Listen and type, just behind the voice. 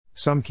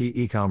Some key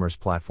e-commerce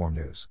platform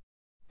news.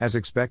 As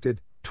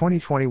expected,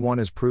 2021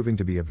 is proving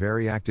to be a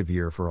very active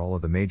year for all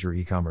of the major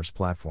e-commerce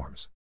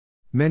platforms.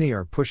 Many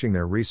are pushing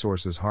their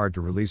resources hard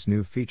to release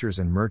new features,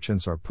 and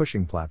merchants are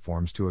pushing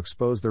platforms to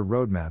expose their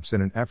roadmaps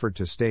in an effort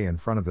to stay in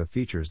front of the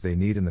features they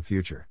need in the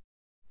future.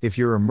 If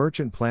you're a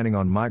merchant planning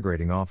on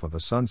migrating off of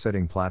a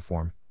sunsetting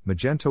platform,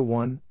 Magento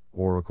 1,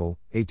 Oracle,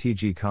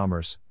 ATG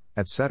Commerce,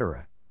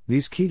 etc.,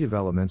 these key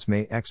developments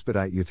may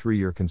expedite you through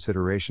your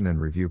consideration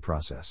and review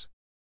process.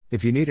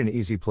 If you need an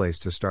easy place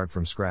to start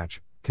from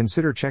scratch,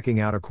 consider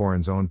checking out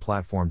Akoran's own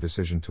platform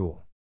decision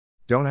tool.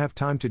 Don't have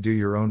time to do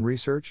your own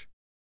research?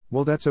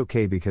 Well, that's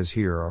okay, because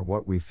here are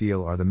what we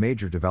feel are the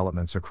major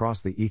developments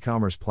across the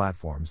e-commerce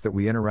platforms that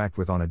we interact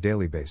with on a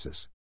daily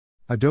basis.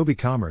 Adobe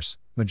Commerce,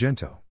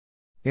 Magento.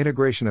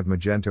 Integration of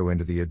Magento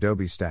into the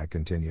Adobe stack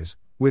continues,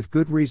 with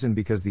good reason,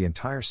 because the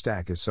entire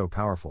stack is so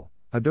powerful.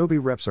 Adobe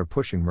reps are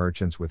pushing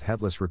merchants with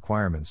headless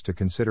requirements to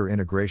consider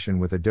integration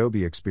with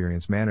Adobe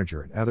Experience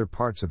Manager and other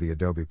parts of the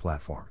Adobe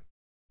platform.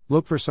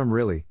 Look for some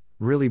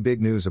really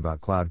big news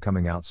about cloud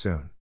coming out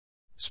soon.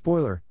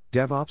 Spoiler,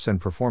 DevOps and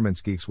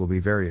performance geeks will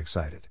be very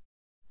excited.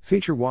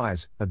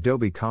 Feature-wise,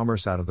 Adobe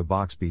Commerce out of the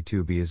box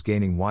B2B is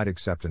gaining wide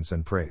acceptance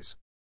and praise.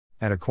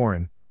 At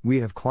Akoran,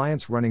 we have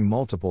clients running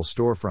multiple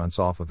storefronts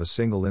off of a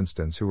single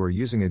instance who are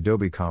using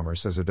Adobe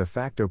Commerce as a de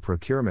facto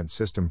procurement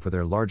system for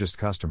their largest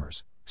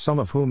customers, some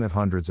of whom have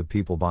hundreds of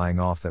people buying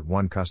off that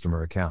one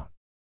customer account.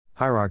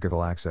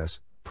 Hierarchical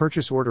access,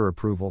 purchase order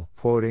approval,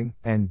 quoting,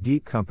 and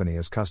deep company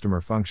as customer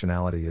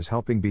functionality is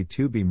helping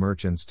B2B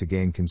merchants to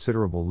gain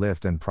considerable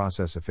lift and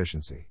process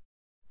efficiency.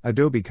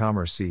 Adobe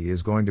Commerce CE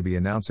is going to be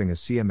announcing a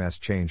CMS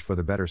change for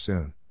the better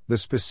soon. The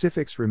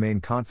specifics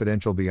remain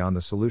confidential beyond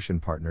the solution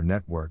partner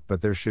network,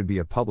 but there should be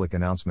a public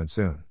announcement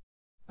soon.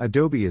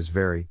 Adobe is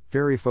very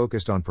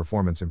focused on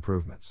performance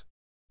improvements.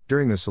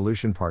 During the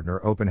solution partner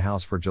open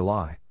house for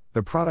July,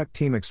 the product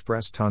team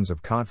expressed tons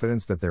of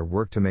confidence that their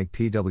work to make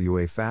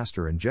PWA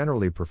faster and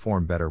generally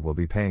perform better will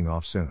be paying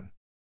off soon.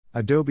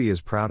 Adobe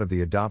is proud of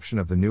the adoption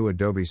of the new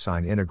Adobe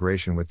Sign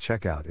integration with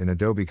checkout in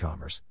Adobe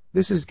Commerce.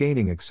 This is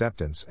gaining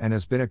acceptance and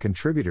has been a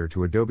contributor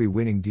to Adobe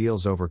winning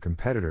deals over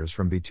competitors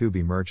from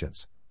B2B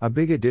merchants, a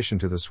big addition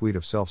to the suite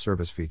of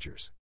self-service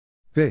features.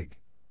 Big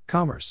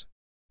Commerce.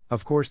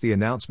 Of course, the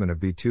announcement of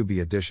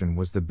B2B Edition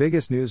was the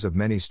biggest news of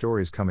many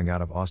stories coming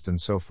out of Austin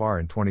so far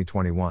in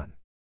 2021.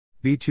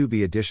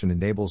 B2B Edition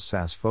enables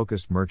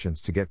SaaS-focused merchants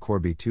to get core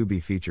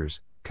B2B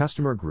features,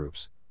 customer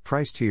groups,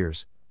 price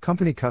tiers,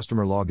 company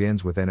customer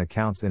logins within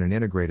accounts in an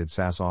integrated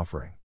SaaS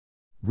offering.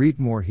 Read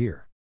more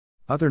here.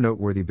 Other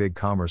noteworthy big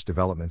commerce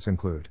developments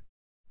include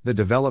the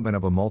development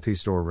of a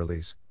multi-store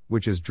release,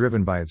 which is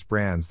driven by its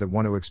brands that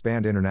want to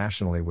expand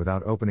internationally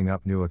without opening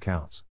up new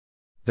accounts.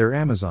 Their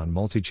Amazon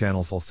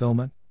Multi-Channel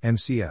Fulfillment,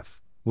 MCF,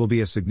 will be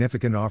a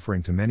significant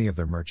offering to many of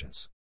their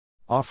merchants.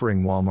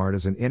 Offering Walmart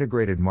as an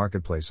integrated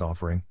marketplace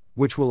offering,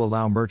 which will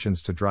allow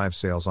merchants to drive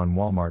sales on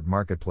Walmart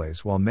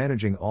Marketplace while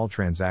managing all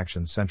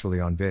transactions centrally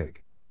on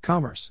Big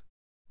Commerce.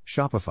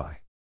 Shopify.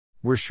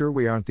 We're sure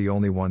we aren't the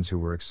only ones who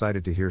were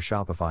excited to hear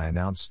Shopify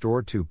announce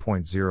Store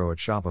 2.0 at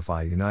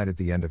Shopify Unite at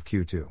the end of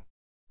Q2.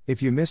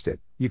 If you missed it,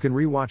 you can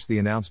re-watch the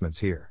announcements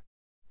here.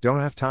 Don't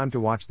have time to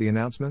watch the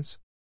announcements?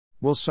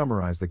 We'll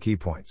summarize the key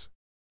points.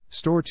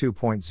 Store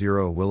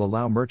 2.0 will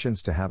allow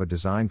merchants to have a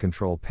design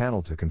control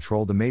panel to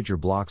control the major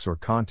blocks or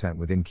content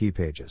within key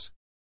pages.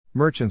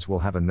 Merchants will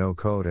have a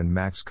no-code and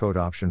max code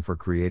option for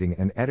creating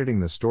and editing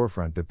the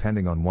storefront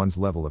depending on one's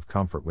level of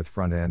comfort with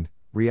front-end,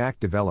 React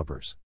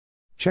developers.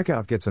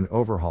 Checkout gets an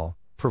overhaul,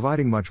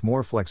 providing much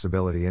more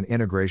flexibility and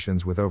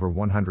integrations with over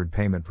 100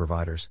 payment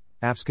providers.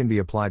 Apps can be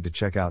applied to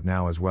checkout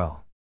now as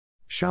well.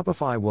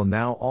 Shopify will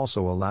now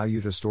also allow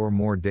you to store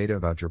more data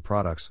about your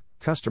products,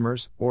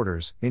 customers,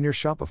 orders, in your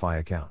Shopify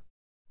account.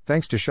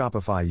 Thanks to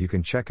Shopify, you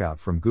can check out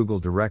from Google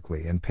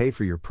directly and pay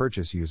for your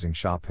purchase using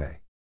Shop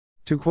Pay.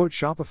 To quote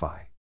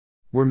Shopify,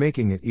 "We're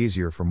making it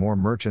easier for more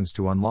merchants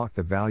to unlock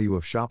the value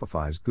of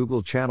Shopify's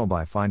Google channel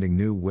by finding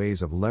new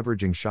ways of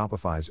leveraging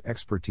Shopify's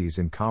expertise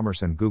in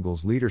commerce and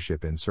Google's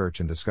leadership in search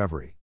and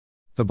discovery."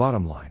 The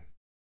bottom line.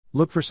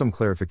 Look for some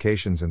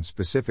clarifications and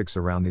specifics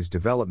around these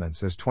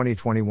developments as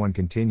 2021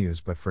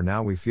 continues, but for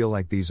now we feel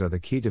like these are the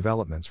key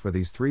developments for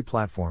these three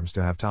platforms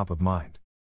to have top of mind.